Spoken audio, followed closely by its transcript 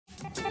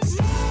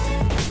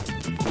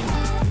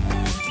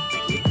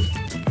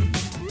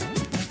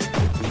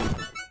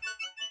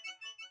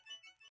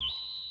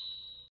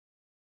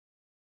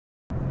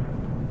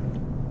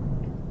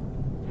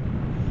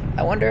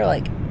wonder,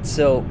 like,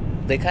 so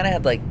they kind of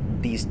had, like,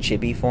 these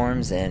chibi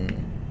forms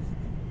in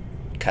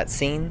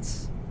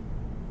cutscenes.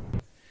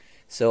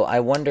 So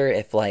I wonder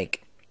if,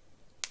 like,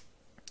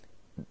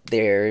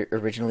 they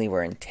originally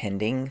were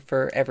intending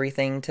for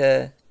everything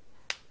to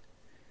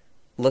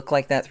look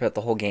like that throughout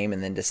the whole game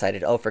and then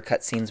decided, oh, for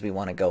cutscenes we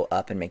want to go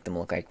up and make them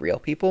look like real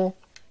people.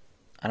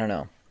 I don't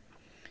know.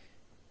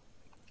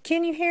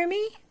 Can you hear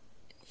me?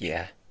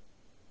 Yeah.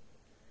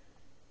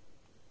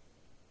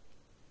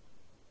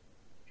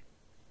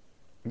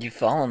 You've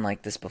fallen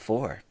like this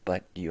before,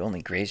 but you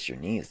only grazed your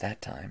knees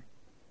that time.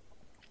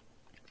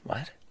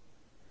 What?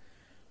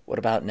 What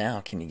about now?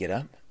 Can you get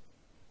up?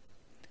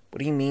 What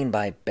do you mean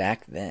by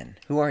back then?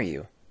 Who are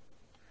you?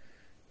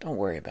 Don't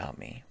worry about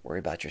me. Worry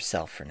about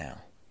yourself for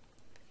now.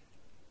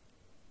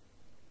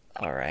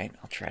 Alright,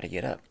 I'll try to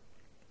get up.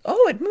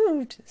 Oh, it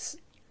moved!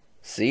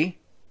 See?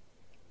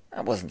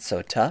 That wasn't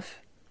so tough.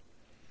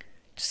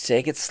 Just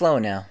take it slow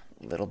now,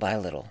 little by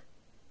little.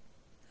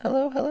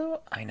 Hello,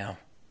 hello? I know.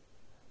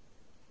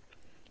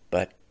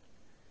 But,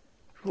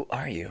 who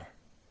are you?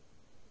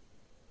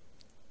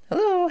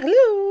 Hello,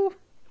 hello!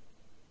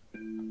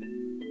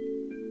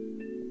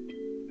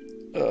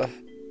 Ugh,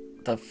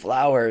 the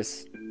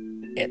flowers.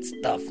 It's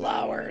the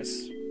flowers.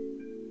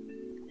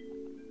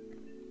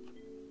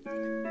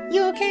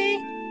 You okay?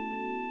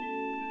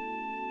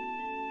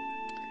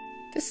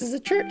 This is a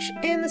church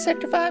in the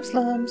Sector 5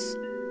 slums.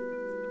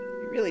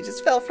 You really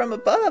just fell from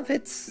above.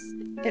 It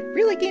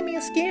really gave me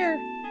a scare.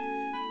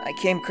 I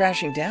came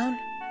crashing down.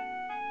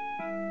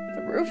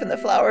 The roof and the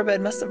flower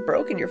bed must have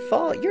broken your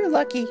fall. You're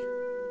lucky.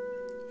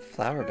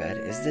 Flower bed?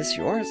 Is this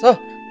yours? Oh!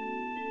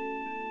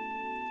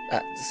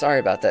 Sorry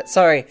about that.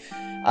 Sorry.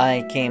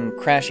 I came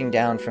crashing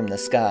down from the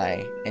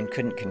sky and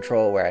couldn't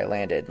control where I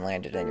landed and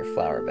landed in your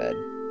flower bed.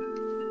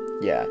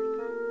 Yeah,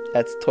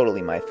 that's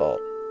totally my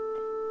fault.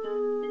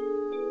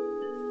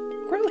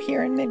 Grow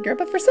here in Midgar,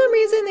 but for some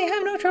reason they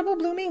have no trouble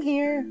blooming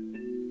here.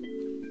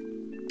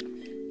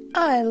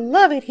 I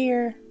love it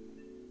here.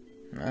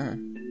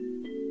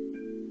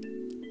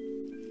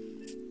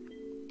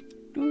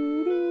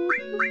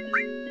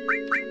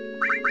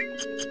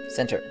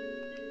 Center.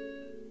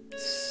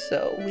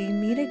 So we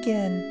meet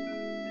again.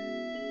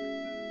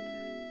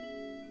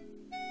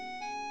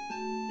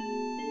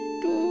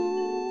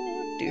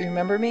 Do you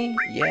remember me?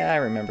 Yeah, I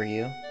remember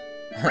you.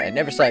 I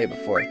never saw you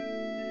before.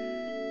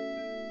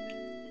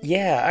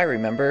 Yeah, I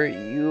remember.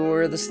 You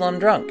were the slum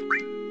drunk.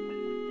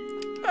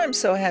 I'm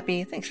so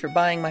happy. Thanks for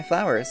buying my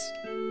flowers.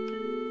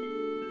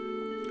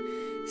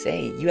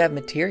 Say, you have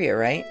materia,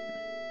 right?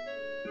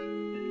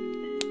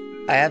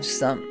 I have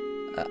some.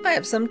 I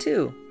have some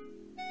too.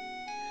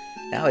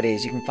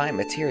 Nowadays, you can find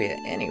materia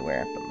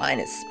anywhere, but mine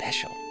is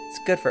special. It's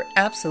good for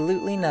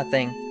absolutely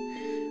nothing.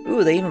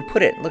 Ooh, they even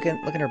put it. Look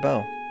at her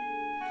bow.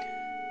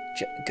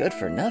 Good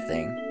for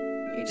nothing?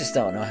 You just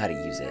don't know how to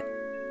use it.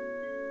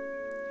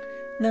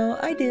 No,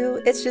 I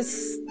do. It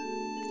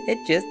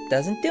just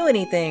doesn't do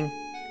anything.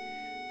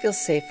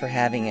 Feels safe for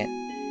having it.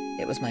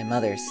 It was my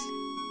mother's.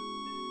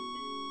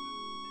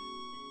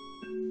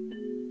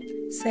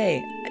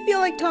 Say, I feel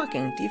like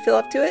talking. Do you feel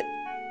up to it?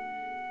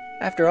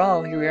 After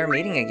all, here we are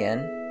meeting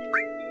again.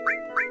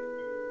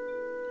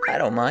 I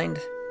don't mind.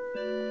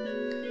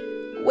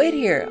 Wait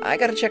here. I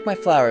gotta check my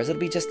flowers. It'll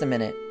be just a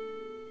minute.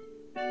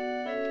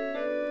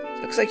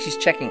 It looks like she's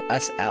checking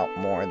us out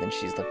more than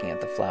she's looking at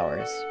the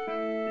flowers.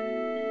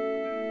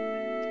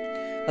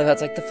 Look,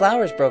 it's like the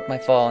flowers broke my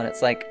fall, and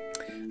it's like,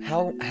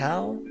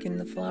 how can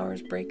the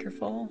flowers break your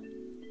fall?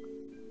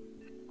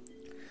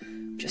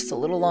 Just a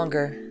little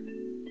longer.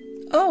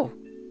 Oh!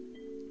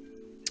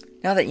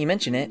 Now that you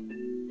mention it,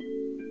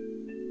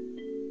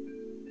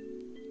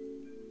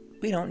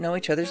 we don't know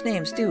each other's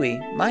names, do we?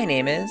 My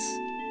name is...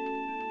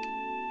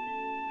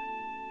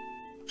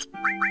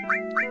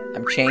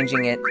 I'm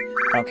changing it.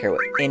 I don't care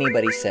what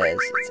anybody says.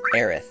 It's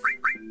Aerith.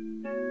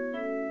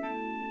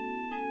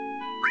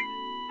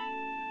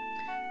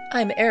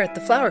 I'm Aerith,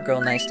 the flower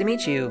girl. Nice to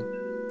meet you.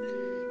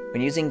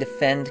 When using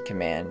Defend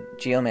command,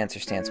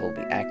 Geomancer Stance will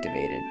be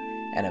activated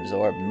and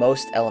absorb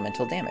most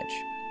elemental damage.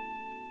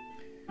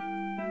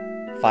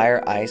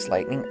 Fire, ice,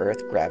 lightning,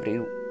 earth, gravity,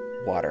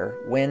 water,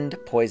 wind,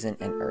 poison,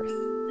 and earth.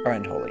 Or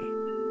unholy.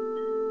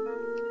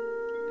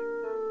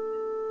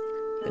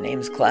 The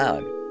name's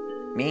Cloud.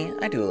 Me,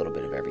 I do a little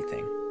bit of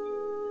everything.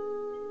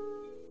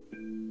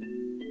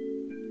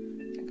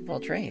 Jack of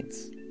all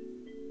trades.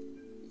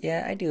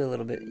 Yeah, I do a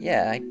little bit.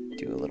 Yeah, I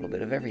do a little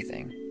bit of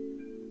everything.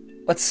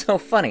 What's so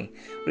funny?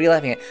 What are you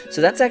laughing at?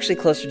 So that's actually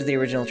closer to the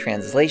original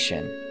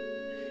translation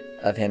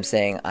of him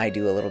saying, I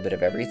do a little bit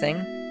of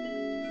everything.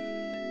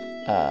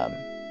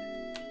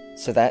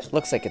 So that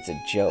looks like it's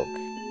a joke.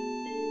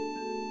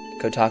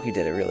 Kotaku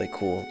did a really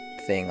cool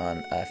thing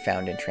on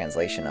found in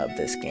translation of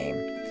this game,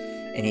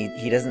 and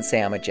he doesn't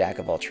say I'm a jack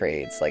of all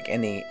trades. Like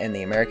in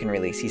the American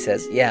release, he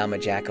says, "Yeah, I'm a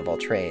jack of all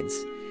trades,"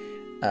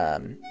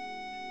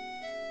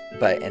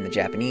 but in the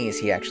Japanese,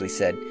 he actually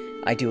said,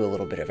 "I do a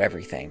little bit of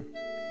everything."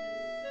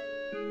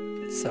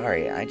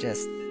 Sorry,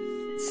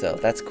 so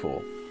that's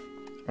cool.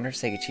 I wonder if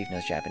SegaChief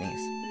knows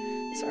Japanese.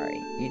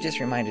 Sorry, you just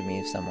reminded me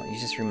of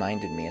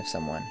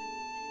someone.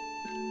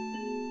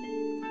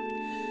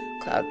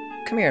 Cloud,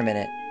 come here a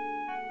minute.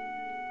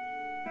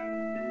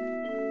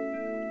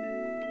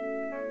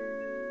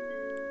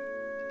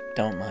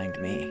 Don't mind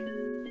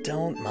me.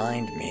 Don't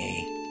mind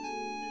me.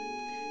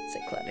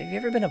 Say, Cloud, have you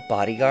ever been a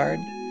bodyguard?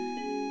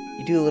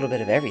 You do a little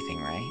bit of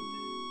everything, right?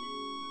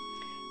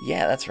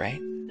 Yeah, that's right.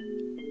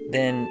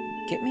 Then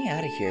get me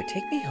out of here.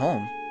 Take me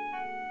home.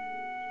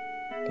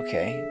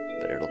 Okay,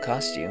 but it'll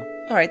cost you.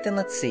 Alright, then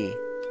let's see.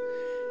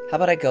 How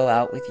about I go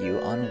out with you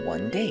on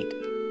one date?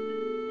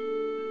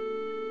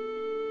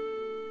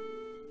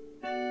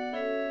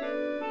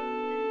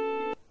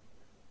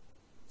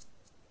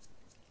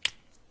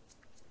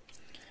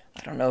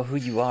 I don't know who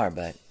you are,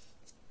 but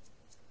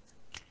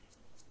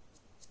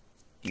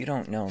you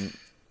don't know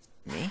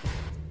me?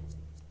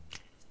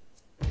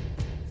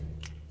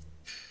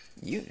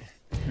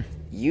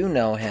 You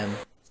know him.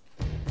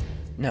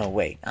 No,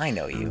 wait, I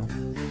know you.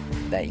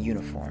 That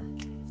uniform.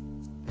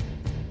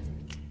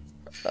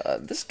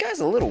 This guy's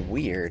a little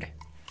weird.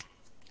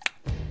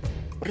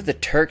 What are the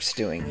Turks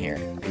doing here?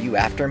 Are you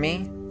after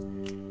me?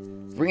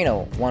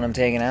 Reno, want him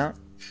taken out?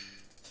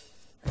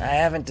 I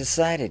haven't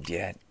decided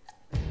yet.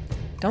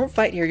 Don't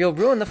fight here, you'll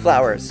ruin the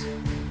flowers.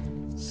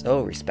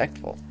 So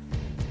respectful.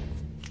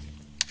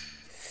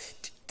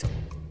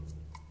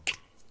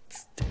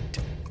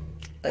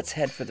 Let's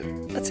head for the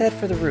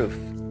roof.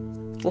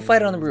 We'll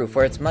fight on the roof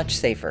where it's much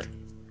safer.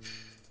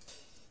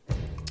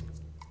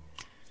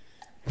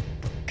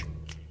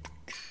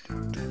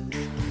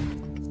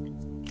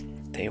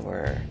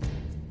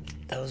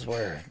 Those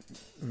were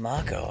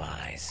Mako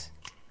eyes.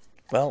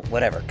 Well,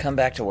 whatever. Come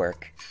back to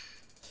work.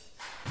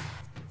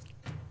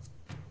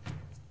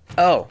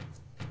 Oh.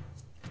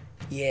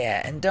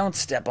 Yeah, and don't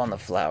step on the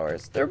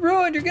flowers. They're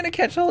ruined. You're gonna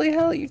catch holy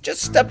hell. You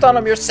just stepped on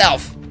them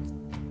yourself.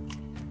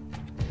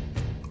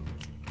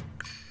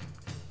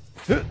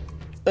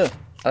 I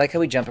like how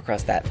we jump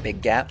across that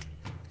big gap,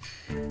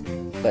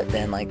 but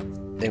then, like,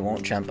 they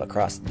won't jump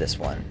across this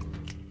one.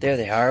 There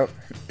they are.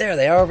 There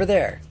they are over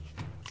there.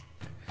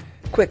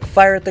 Quick,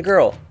 fire at the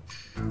girl.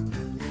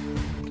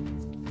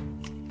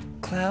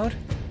 Cloud?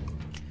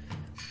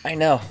 I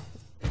know.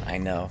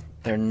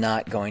 They're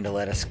not going to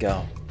let us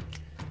go.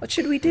 What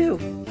should we do?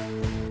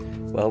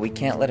 Well, we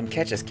can't let him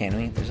catch us, can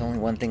we? There's only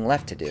one thing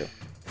left to do.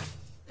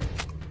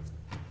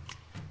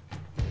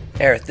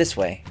 Aerith, this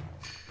way.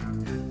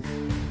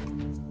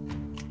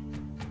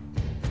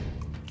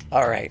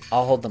 Alright,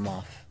 I'll hold them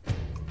off.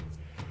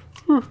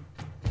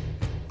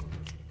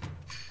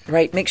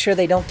 Right, make sure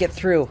they don't get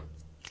through.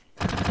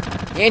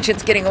 The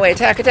Ancient's getting away.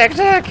 Attack, attack,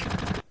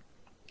 attack!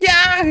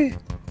 Yeah!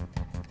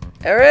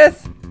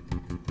 Aerith!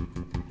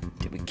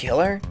 Did we kill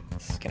her?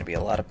 This is gonna be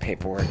a lot of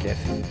paperwork if...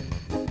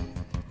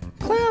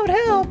 Cloud,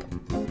 help!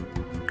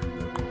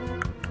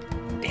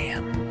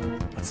 Damn.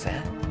 What's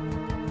that?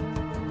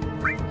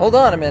 Hold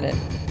on a minute.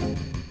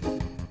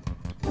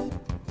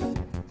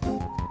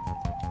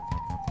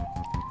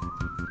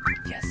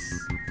 Yes.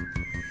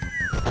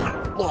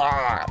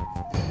 Blah.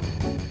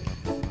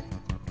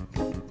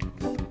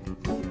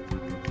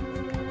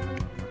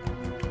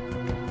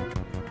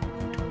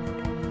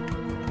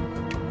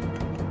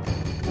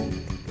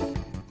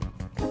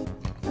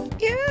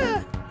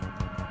 Yeah.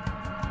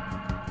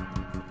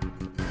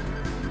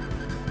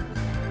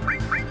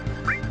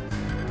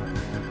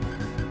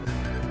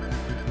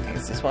 I think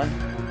it's this one.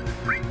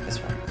 This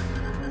one.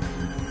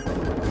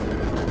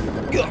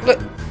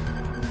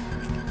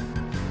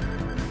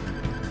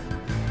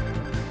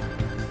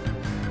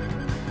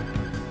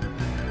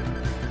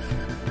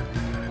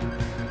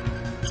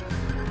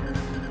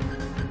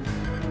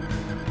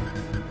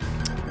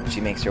 She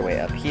makes her way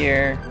up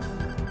here.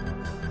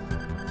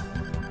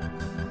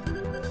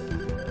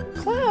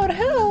 Cloud,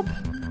 help!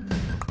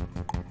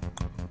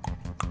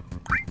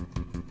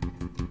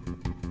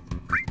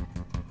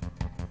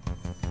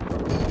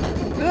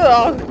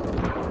 Ugh.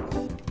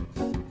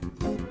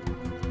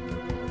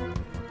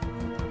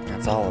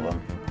 That's all of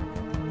them.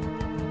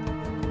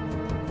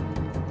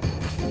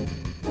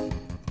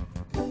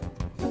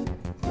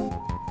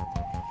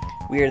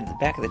 Weird, the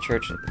back of the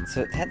church.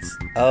 So that's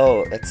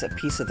that's a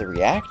piece of the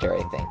reactor.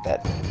 I think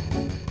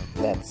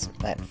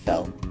that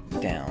fell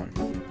down.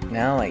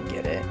 Now I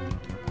get it.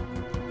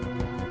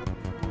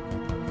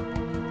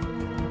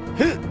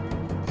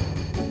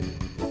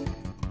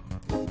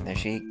 There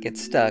she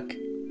gets stuck. Do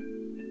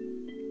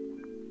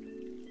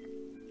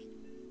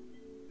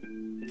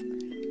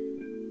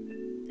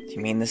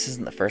you mean this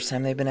isn't the first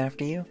time they've been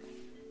after you?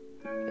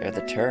 They're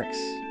the Turks.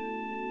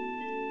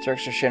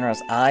 Turks are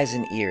Shinra's eyes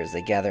and ears.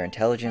 They gather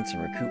intelligence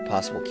and recruit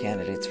possible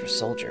candidates for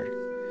soldier.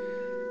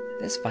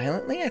 This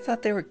violently? I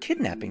thought they were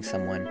kidnapping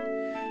someone.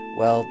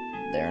 Well,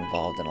 they're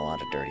involved in a lot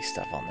of dirty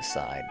stuff on the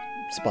side.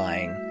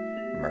 Spying,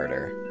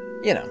 murder,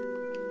 you know.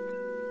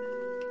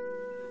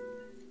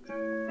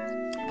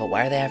 But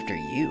why are they after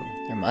you?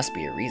 There must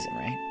be a reason,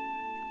 right?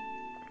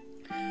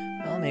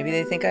 Well, maybe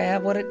they think I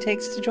have what it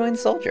takes to join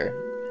soldier.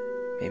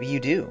 Maybe you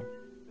do.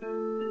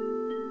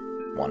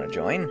 Want to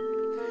join?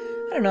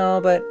 I don't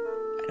know, but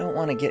I don't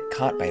want to get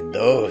caught by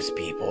those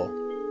people.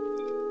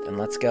 Then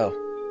let's go.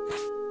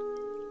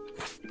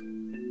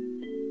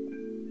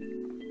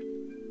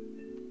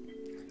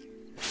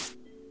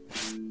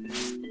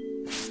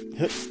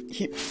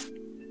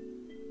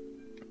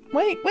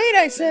 Wait,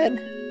 I said.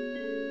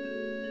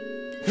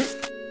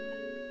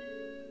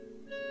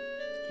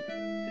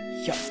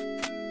 Yup.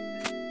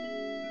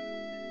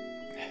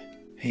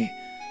 Hey,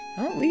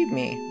 don't leave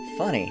me.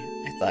 Funny,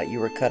 I thought you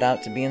were cut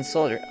out to be in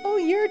Soldier. Oh,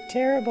 you're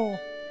terrible.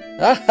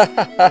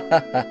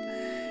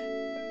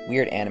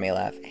 Weird anime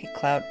laugh. Hey,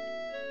 Cloud,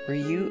 were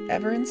you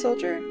ever in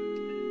Soldier?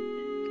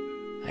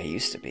 I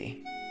used to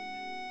be.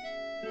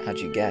 How'd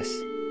you guess?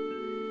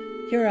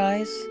 Your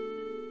eyes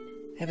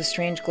have a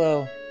strange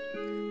glow.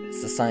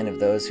 It's the sign of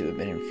those who have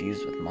been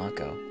infused with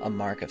Mako, a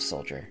mark of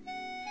Soldier.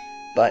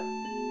 But,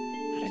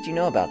 how did you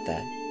know about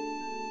that?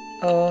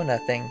 Oh,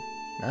 nothing.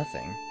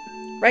 Nothing.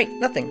 Right,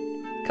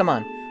 nothing. Come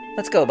on,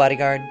 let's go,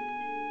 bodyguard.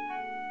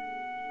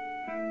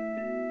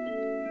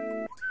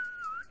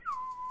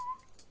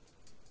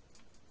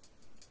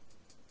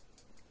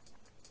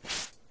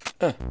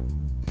 Well,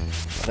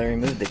 they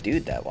removed the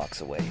dude that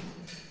walks away.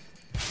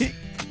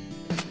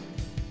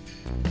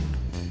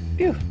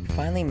 Phew,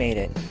 finally made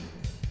it.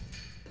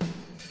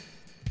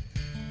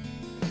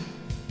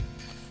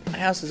 My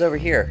house is over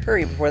here.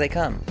 Hurry before they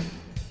come.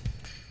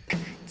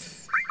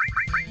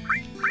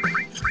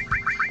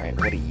 Alright,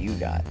 what do you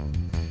got?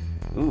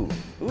 Ooh.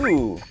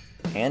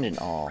 And an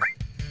all.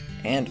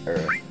 And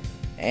earth.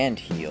 And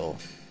heal.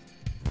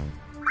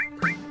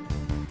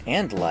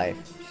 And life.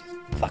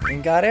 She's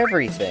fucking got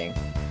everything.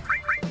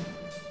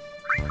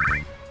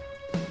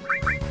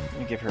 Let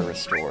me give her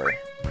restore.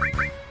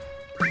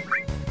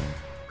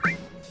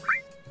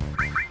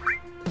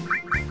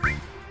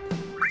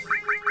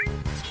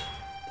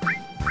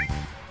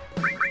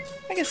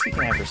 I guess we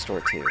can have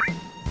restore too.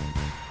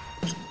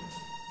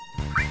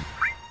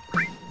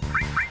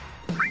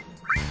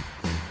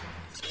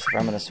 So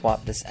I'm gonna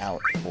swap this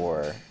out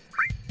for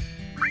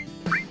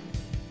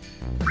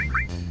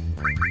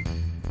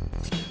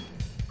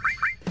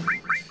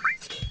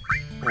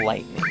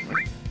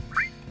lightning.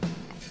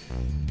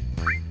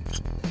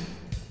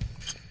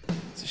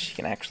 So she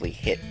can actually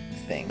hit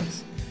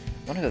things.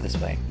 I wanna go this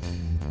way.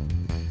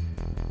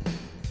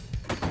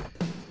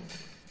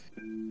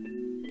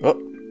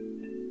 Oh!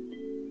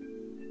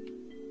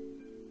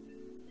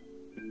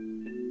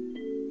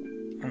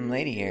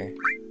 Lady here.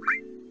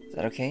 Is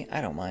that okay?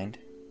 I don't mind.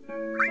 Take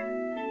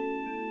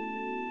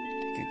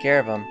good care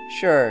of him.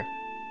 Sure.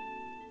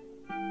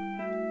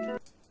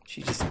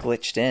 She just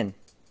glitched in.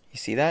 You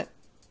see that?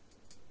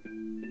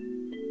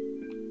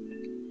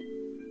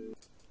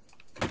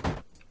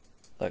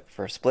 Look,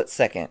 for a split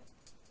second.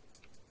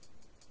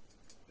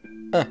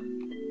 So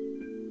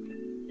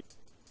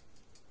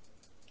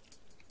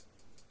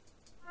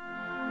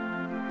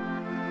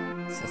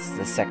it's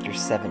the Sector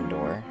 7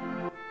 door.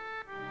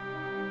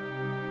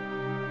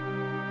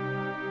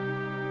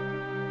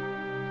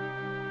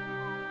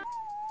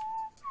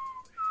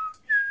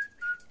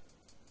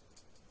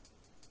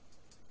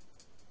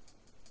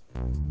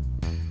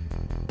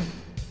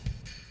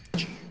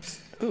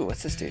 Ooh,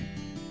 what's this dude?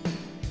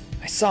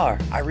 I saw her.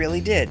 I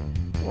really did.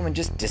 The woman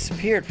just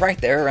disappeared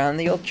right there around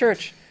the old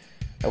church.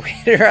 I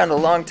waited around a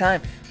long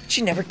time, but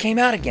she never came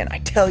out again. I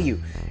tell you,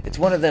 it's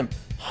one of them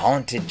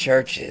haunted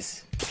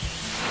churches.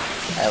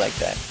 I like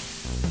that.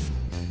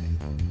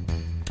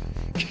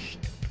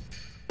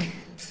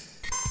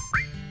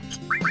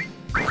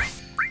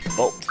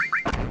 Bolt.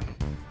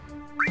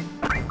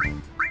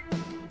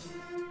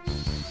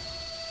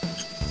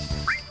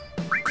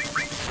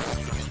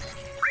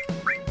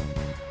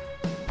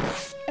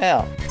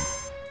 Ow.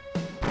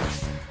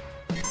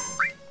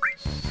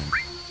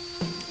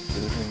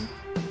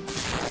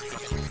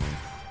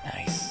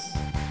 Nice.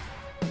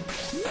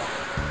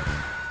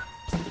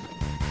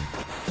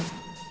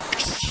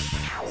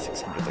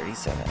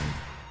 $637.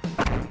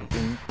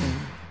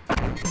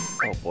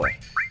 Oh boy.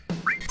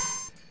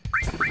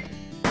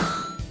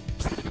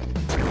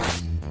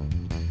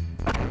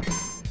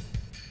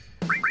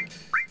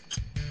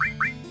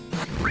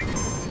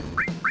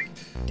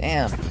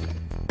 Damn.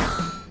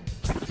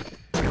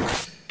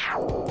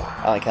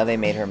 I like how they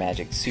made her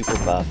magic super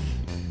buff.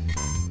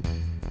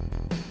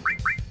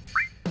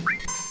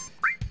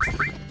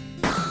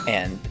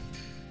 And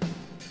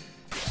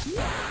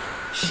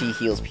she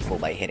heals people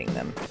by hitting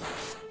them.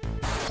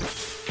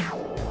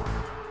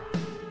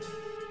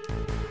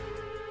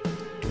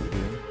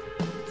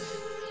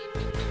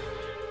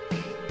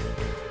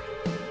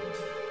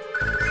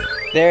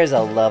 There's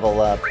a level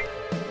up.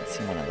 Let's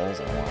see one of those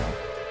in a while.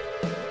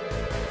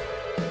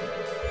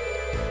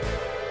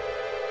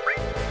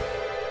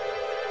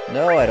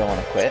 No, I don't want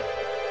to quit.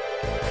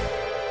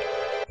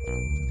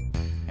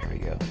 There we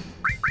go.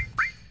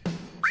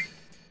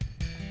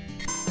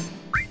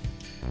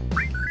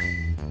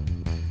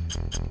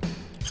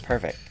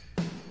 Perfect.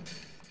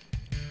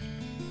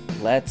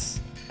 Let's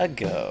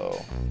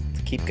go.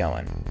 Let's keep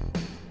going.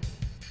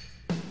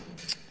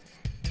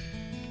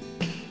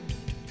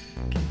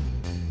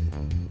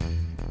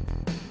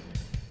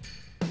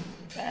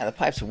 the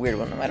pipe's a weird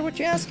one. No matter what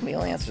you ask me, the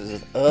only answer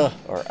is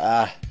or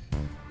ah.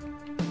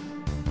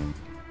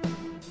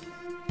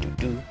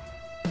 Doo-doo.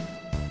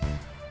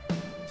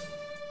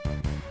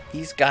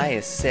 This guy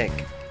is sick.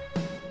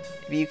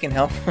 Maybe you can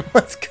help him.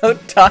 Let's go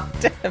talk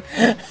to him.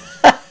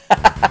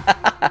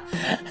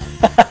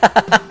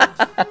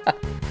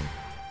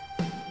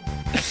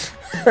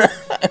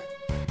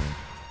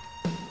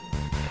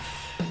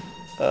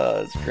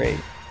 Oh, that's great.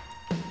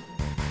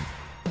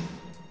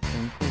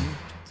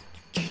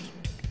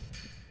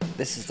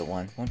 This is the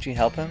one. Won't you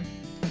help him?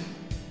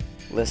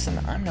 Listen,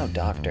 I'm no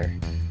doctor.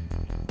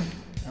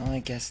 Oh, I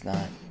guess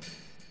not.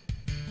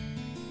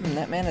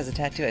 That man has a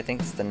tattoo. I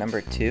think it's the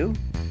number 2.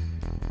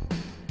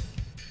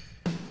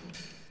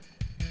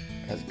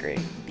 That's great.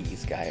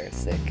 These guys are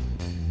sick.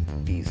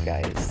 These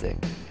guys is sick.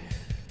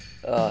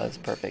 Oh, that's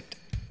perfect.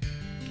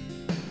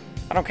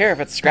 I don't care if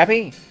it's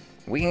scrappy.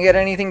 We can get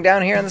anything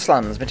down here in the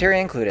slums,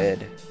 materia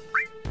included.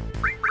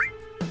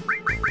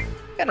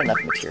 Got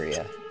enough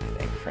materia, I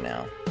think, for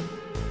now.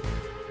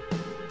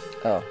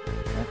 Oh,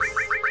 that's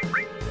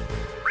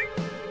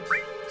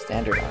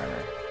standard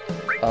armor.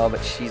 Oh,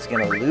 but she's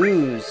gonna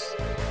lose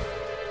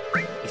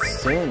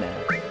soon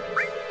now.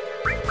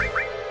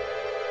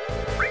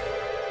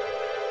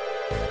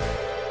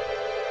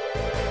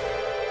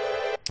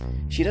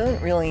 She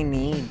doesn't really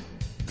need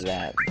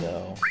that,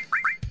 though.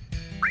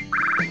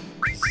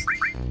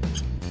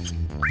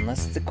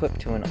 Unless it's equipped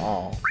to an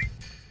all.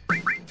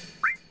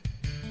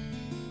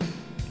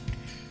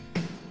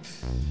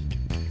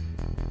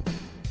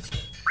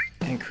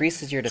 It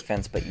increases your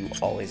defense, but you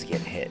always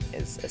get hit,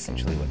 is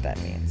essentially what that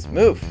means.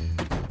 Move!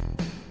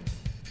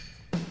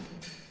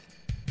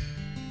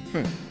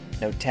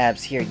 No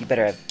tabs here, you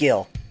better have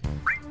Gil.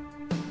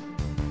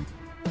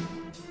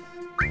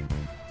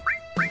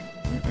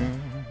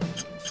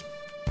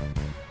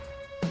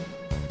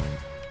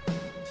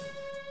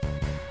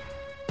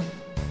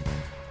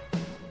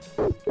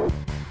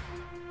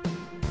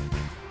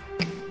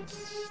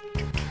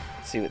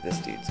 Let's see what this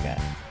dude's got.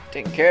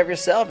 Taking care of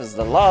yourself is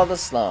the law of the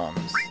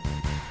slums.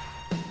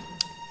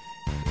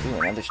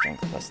 Ooh, another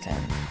strength plus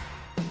 10.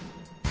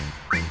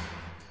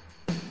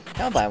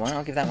 I'll buy one.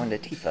 I'll give that one to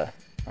Tifa.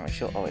 Oh,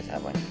 she'll always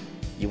have one.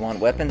 You want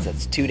weapons?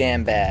 That's too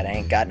damn bad. I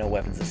ain't got no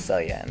weapons to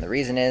sell ya. And the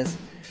reason is,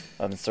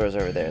 weapon store's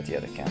over there at the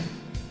other counter.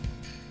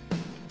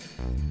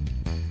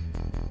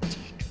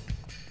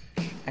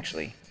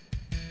 Actually.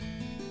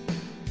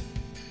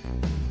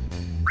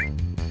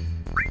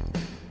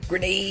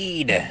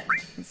 Grenade!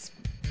 Let's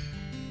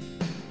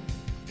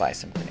buy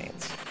some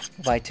grenades.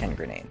 We'll buy 10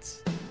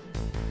 grenades.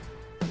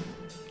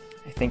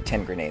 I think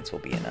 10 grenades will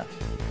be enough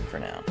for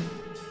now.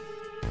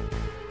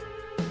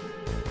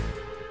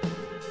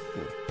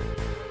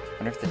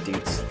 I wonder if the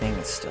dude's thing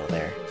is still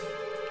there.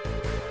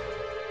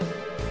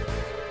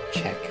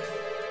 Check.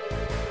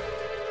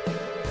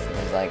 So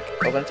there's like,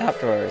 open the top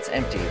drawer, it's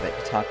empty, but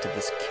you talk to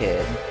this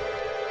kid.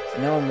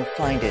 So no one will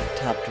find it,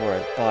 top drawer,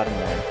 the bottom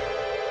one.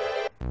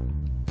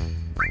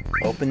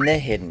 Open the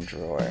hidden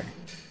drawer.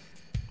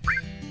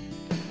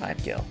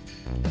 5 gil.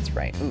 That's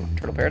right. Ooh,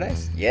 Turtle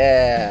Paradise?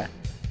 Yeah!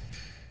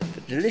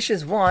 The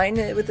delicious wine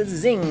with a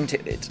zing to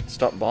it.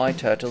 Stop by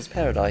Turtle's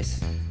Paradise.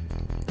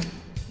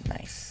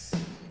 Nice.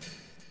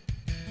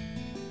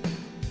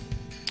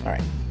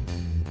 Alright.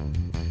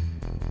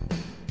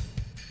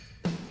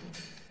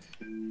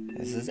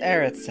 This is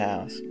Aerith's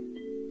house.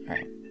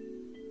 Alright.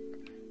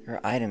 There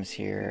are items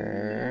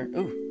here.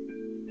 Ooh.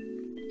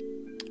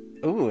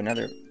 Ooh,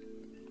 another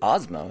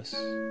Osmos.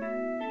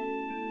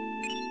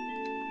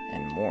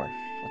 And Morph.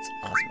 What's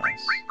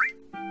Osmos?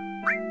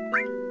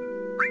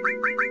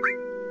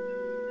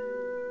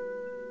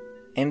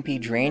 MP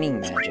draining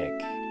magic.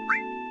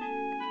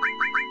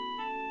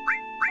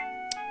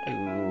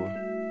 Ooh.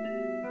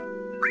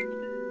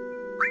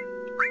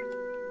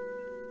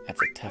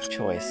 That's a tough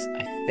choice.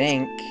 I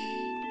think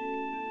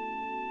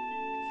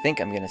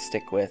I'm gonna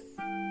stick with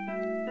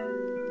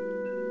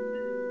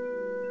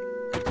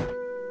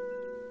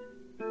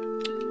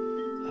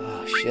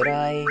should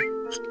I?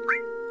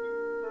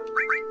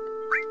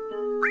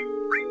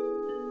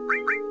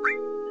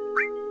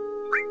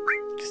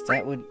 Because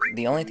that would...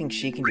 the only thing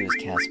she can do is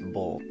cast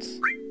Bolt.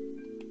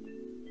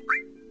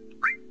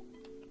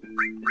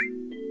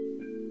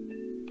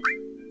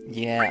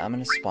 Yeah, I'm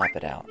gonna swap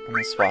it out. I'm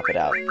gonna swap it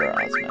out for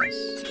Osmos.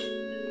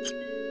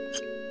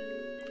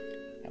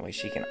 That way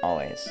she can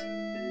always...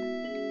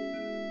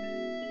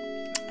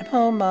 I'm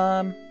home,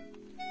 Mom.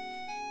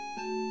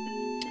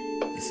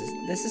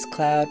 This is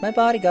Cloud, my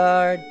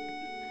bodyguard.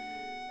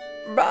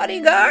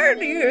 Bodyguard,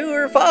 you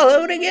were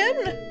followed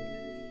again?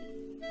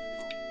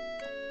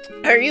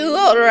 Are you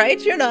alright?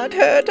 You're not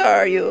hurt,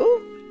 are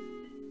you?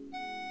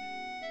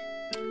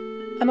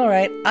 I'm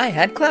alright. I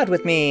had Cloud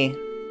with me.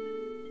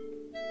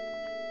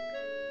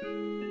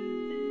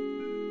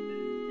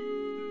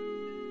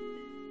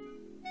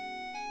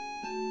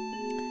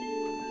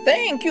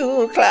 Thank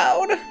you,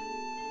 Cloud.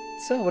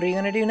 So, what are you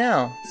gonna do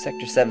now?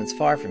 Sector 7's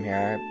far from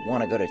here. I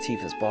want to go to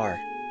Tifa's bar.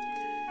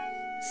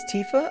 Is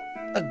Tifa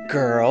a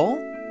girl?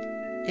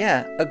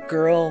 Yeah, a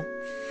girl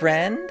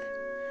friend?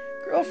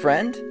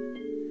 Girlfriend?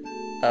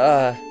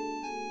 No.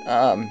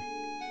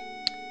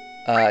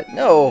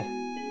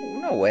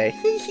 No way.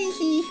 Hee hee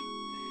hee.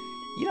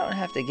 You don't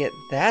have to get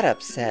that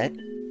upset.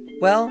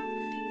 Well,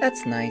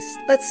 that's nice.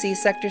 Let's see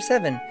Sector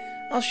 7.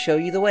 I'll show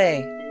you the way.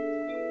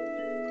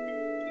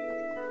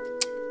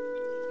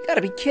 You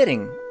gotta be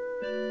kidding.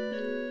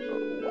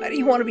 Why do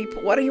you want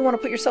to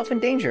put yourself in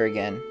danger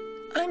again?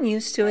 I'm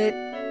used to it.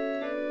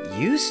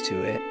 Used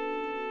to it?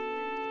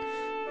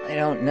 I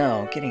don't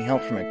know. Getting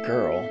help from a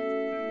girl.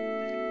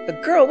 A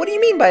girl? What do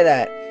you mean by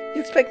that? You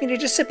expect me to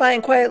just sit by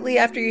and quietly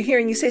after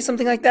hearing you say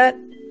something like that?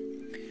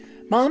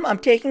 Mom, I'm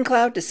taking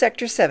Cloud to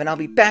Sector 7. I'll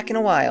be back in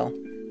a while.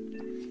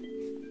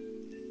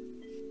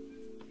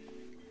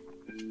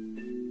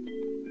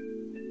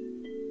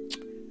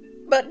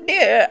 But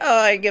dear,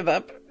 I give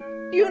up.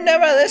 You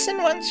never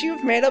listen once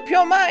you've made up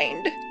your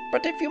mind.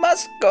 But if you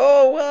must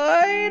go,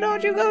 why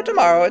don't you go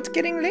tomorrow? It's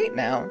getting late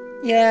now.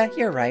 Yeah,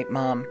 you're right,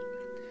 Mom.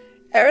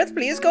 Aerith,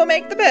 please go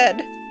make the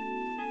bed.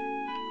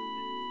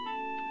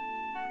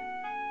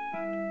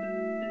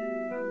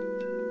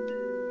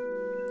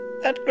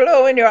 That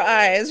glow in your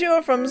eyes,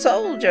 you're from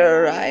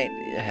Soldier, right?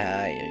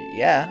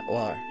 Yeah,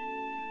 or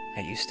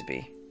I used to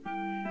be.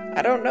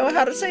 I don't know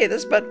how to say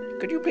this, but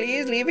could you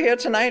please leave here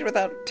tonight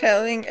without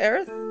telling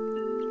Aerith?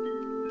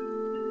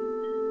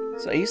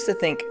 So I used to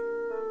think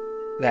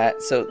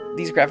that, so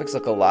these graphics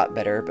look a lot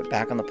better, but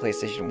back on the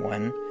PlayStation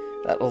 1,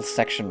 that little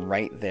section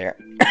right there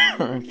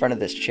in front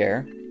of this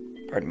chair,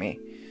 pardon me,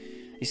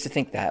 I used to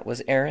think that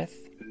was Aerith.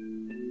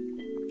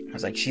 I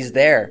was like, she's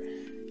there.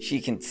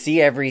 She can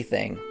see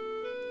everything.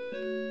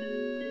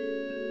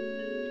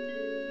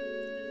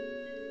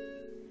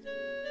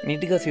 You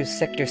need to go through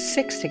Sector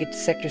 6 to get to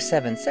Sector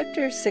 7.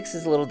 Sector 6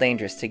 is a little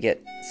dangerous to get,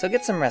 so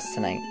get some rest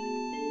tonight.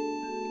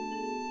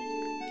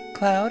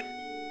 Cloud,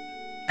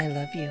 I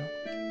love you.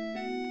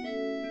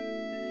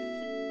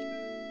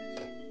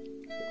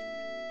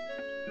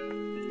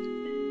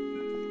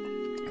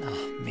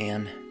 Oh,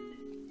 man.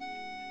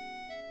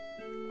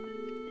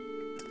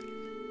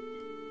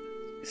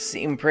 You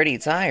seem pretty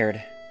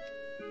tired.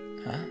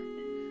 Huh?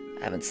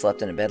 I haven't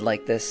slept in a bed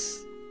like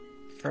this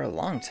for a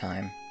long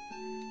time.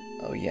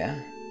 Oh, yeah?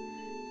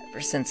 Ever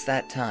since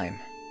that time.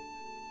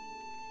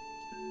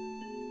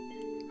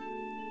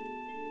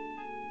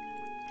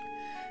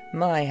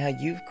 My, how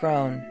you've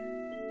grown.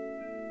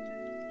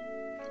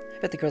 I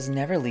bet the girls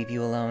never leave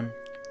you alone.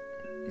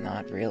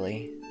 Not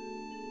really.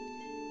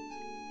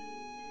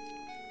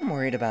 I'm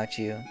worried about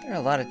you. There are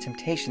a lot of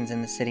temptations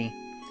in the city.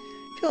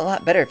 I feel a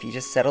lot better if you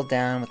just settled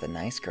down with a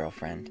nice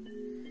girlfriend.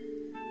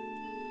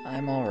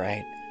 I'm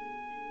alright.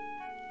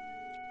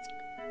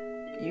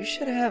 You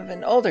should have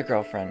an older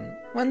girlfriend,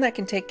 one that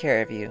can take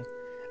care of you.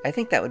 I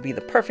think that would be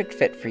the perfect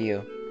fit for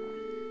you.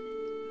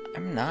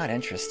 I'm not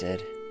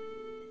interested.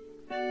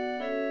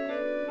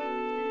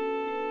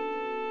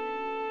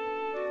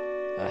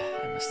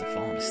 I must have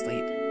fallen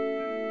asleep.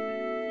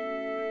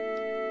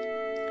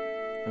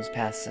 It was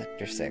past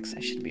Sector 6. I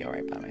should be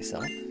alright by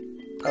myself.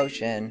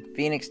 Potion.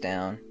 Phoenix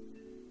down.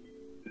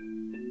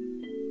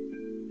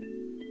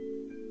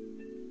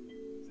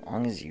 As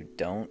long as you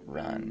don't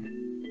run.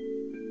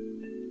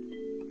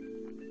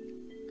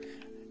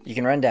 You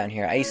can run down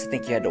here. I used to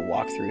think you had to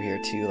walk through here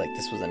too, like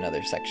this was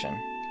another section.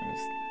 It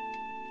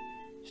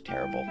was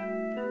terrible.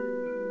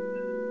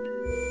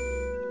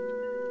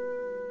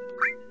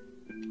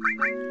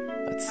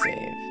 Let's save.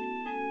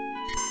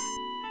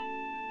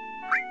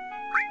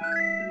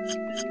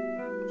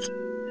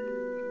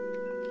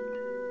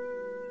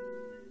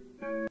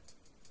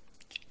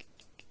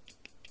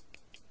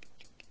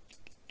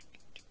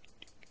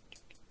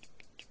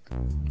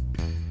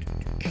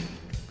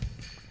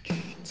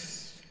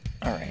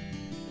 Alright.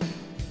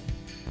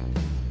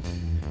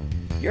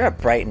 You're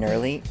up bright and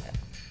early.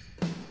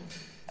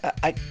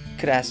 I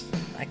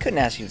couldn't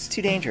ask you. It's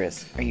too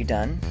dangerous. Are you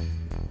done?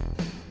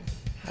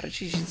 How did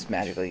she just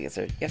magically get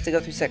there? You have to go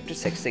through Sector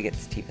 6 to get to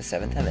Tifa's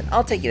 7th heaven.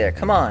 I'll take you there.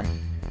 Come on.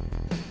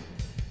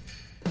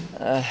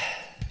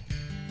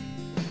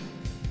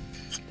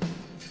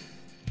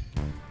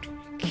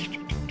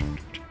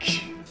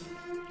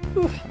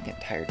 Whew, I'm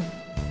getting tired.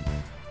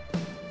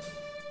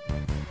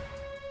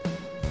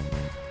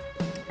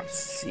 Let's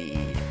see.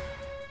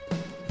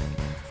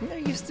 Didn't there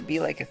used to be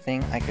like a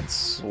thing? I could have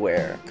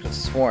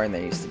sworn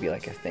there used to be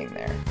like a thing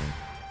there.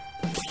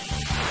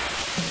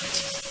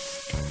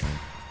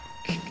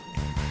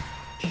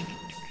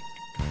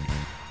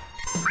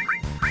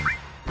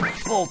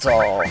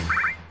 Voltol!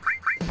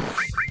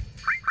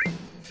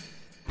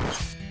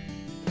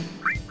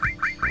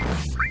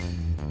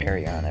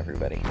 Barrier on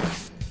everybody.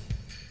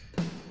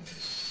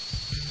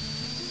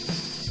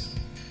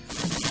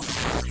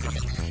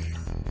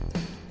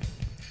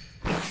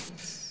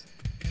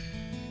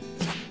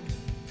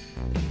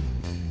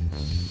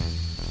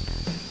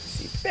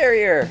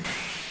 Barrier!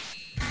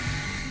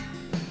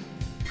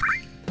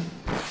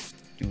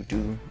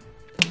 Doo-doo.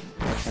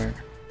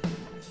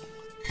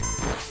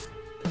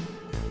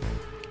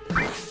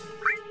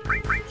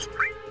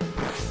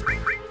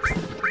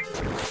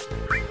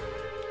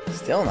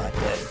 Still not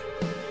dead.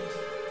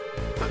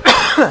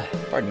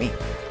 Pardon me.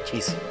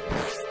 Jeez.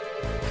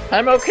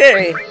 I'm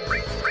okay.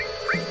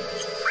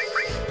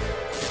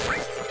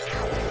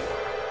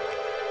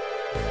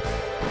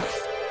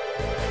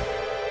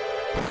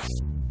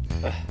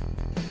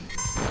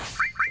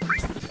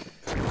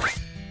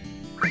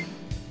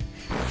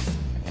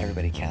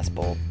 Everybody cast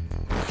Bolt.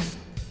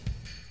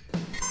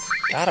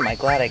 God, am I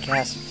glad I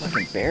cast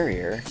fucking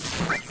Barrier.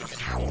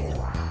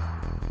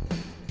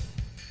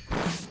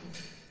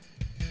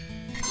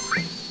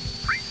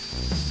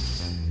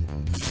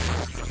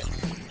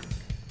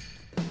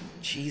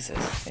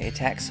 Jesus, they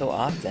attack so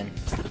often.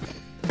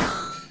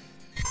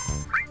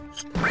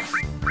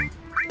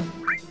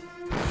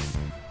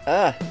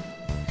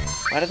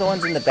 Why do the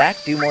ones in the back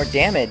do more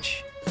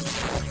damage?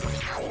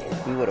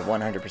 We would have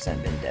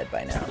 100% been dead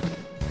by now.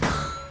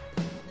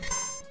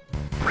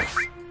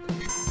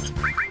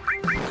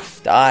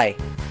 Die.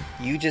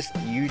 You just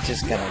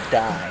gonna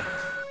die.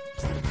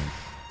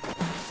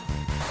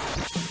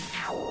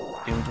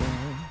 Doom,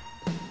 doom.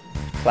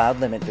 Cloud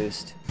limit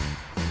boost.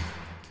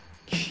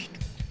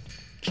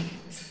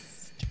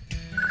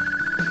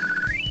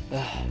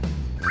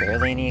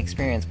 Barely any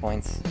experience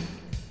points.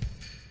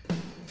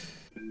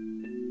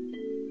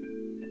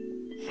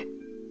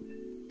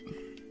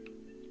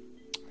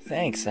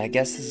 Thanks, I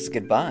guess this is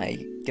goodbye.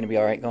 Gonna be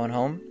alright going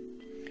home?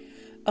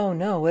 Oh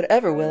no,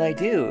 whatever will I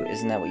do?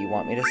 Isn't that what you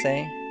want me to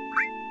say?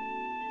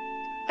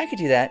 I could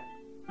do that,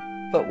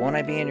 but won't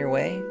I be in your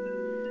way?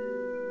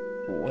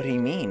 What do you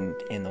mean,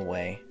 in the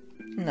way?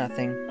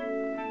 Nothing.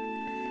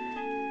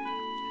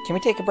 Can we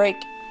take a break?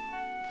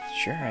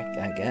 Sure,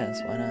 I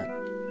guess. Why not?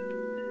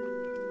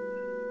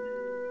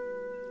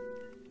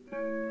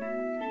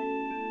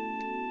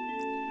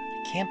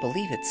 I can't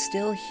believe it's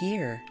still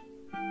here.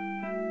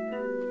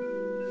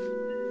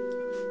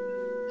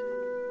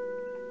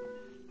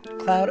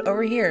 Cloud,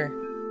 over here.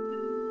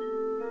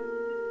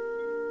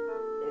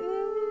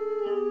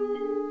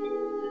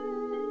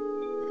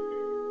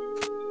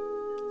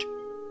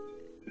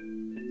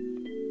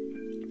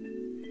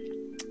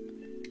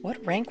 What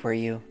rank were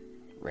you?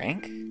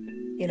 Rank?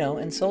 You know,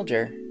 in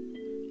soldier.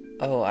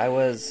 Oh, I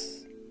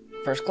was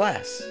first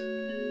class.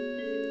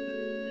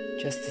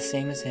 Just the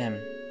same as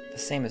him. The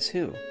same as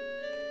who?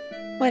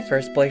 My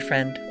first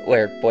boyfriend.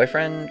 Where,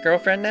 boyfriend,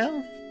 girlfriend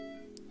now?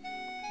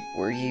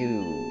 Were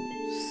you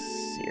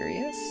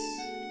serious?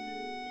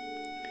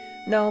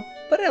 No,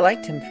 but I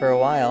liked him for a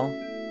while.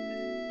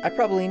 I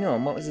probably knew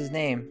him. What was his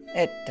name?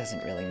 It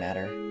doesn't really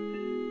matter.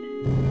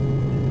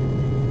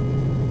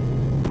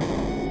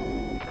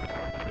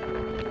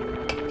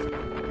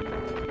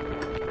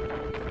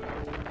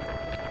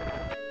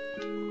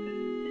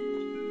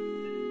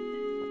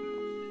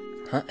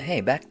 Huh?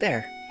 Hey, back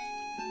there.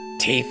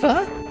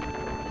 Tifa?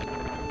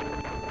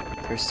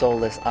 Her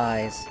soulless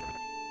eyes.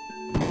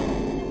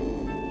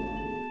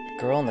 The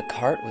girl in the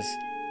cart was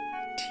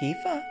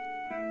Tifa?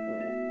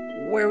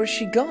 Where was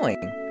she going?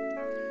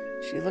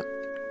 She looked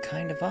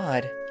kind of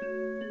odd.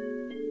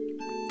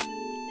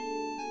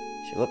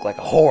 She looked like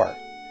a whore.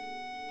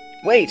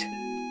 Wait!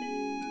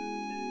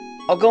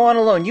 I'll go on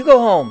alone. You go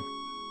home.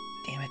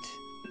 Damn it.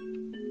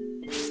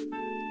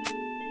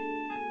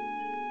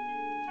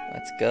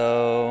 Let's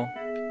go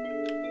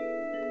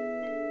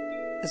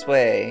this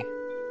way.